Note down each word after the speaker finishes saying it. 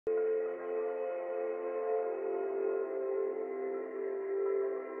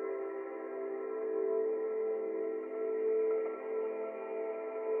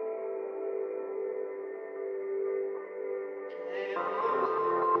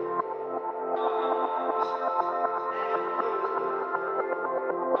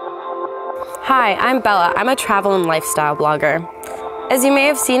Hi, I'm Bella. I'm a travel and lifestyle blogger. As you may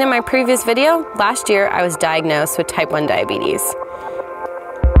have seen in my previous video, last year I was diagnosed with type 1 diabetes.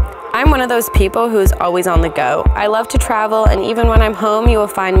 I'm one of those people who is always on the go. I love to travel, and even when I'm home, you will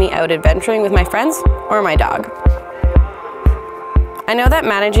find me out adventuring with my friends or my dog. I know that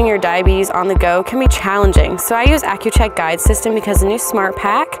managing your diabetes on the go can be challenging, so I use Accu-Check Guide System because the new Smart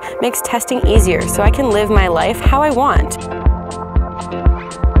Pack makes testing easier so I can live my life how I want.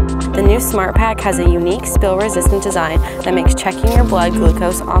 The new Smart Pack has a unique spill-resistant design that makes checking your blood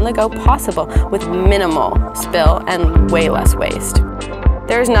glucose on the go possible with minimal spill and way less waste.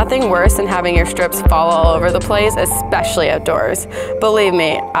 There's nothing worse than having your strips fall all over the place, especially outdoors. Believe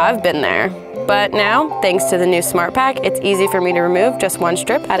me, I've been there. But now, thanks to the new Smart Pack, it's easy for me to remove just one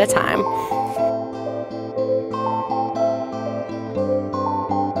strip at a time.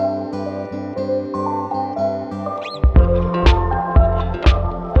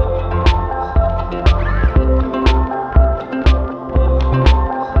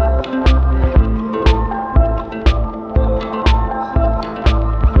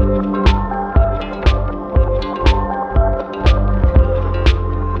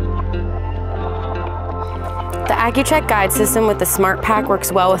 The Accu-Check Guide System with the Smart Pack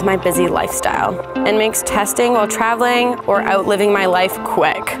works well with my busy lifestyle and makes testing while traveling or out living my life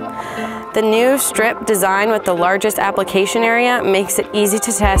quick. The new strip design with the largest application area makes it easy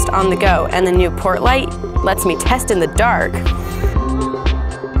to test on the go, and the new port light lets me test in the dark.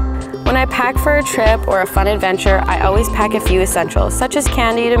 When I pack for a trip or a fun adventure, I always pack a few essentials, such as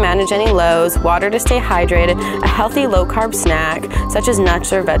candy to manage any lows, water to stay hydrated, a healthy low-carb snack, such as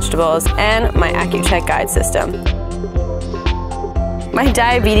nuts or vegetables, and my Accu-Check Guide System. My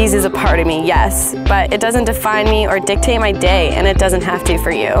diabetes is a part of me, yes, but it doesn't define me or dictate my day, and it doesn't have to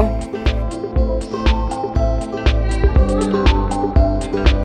for you.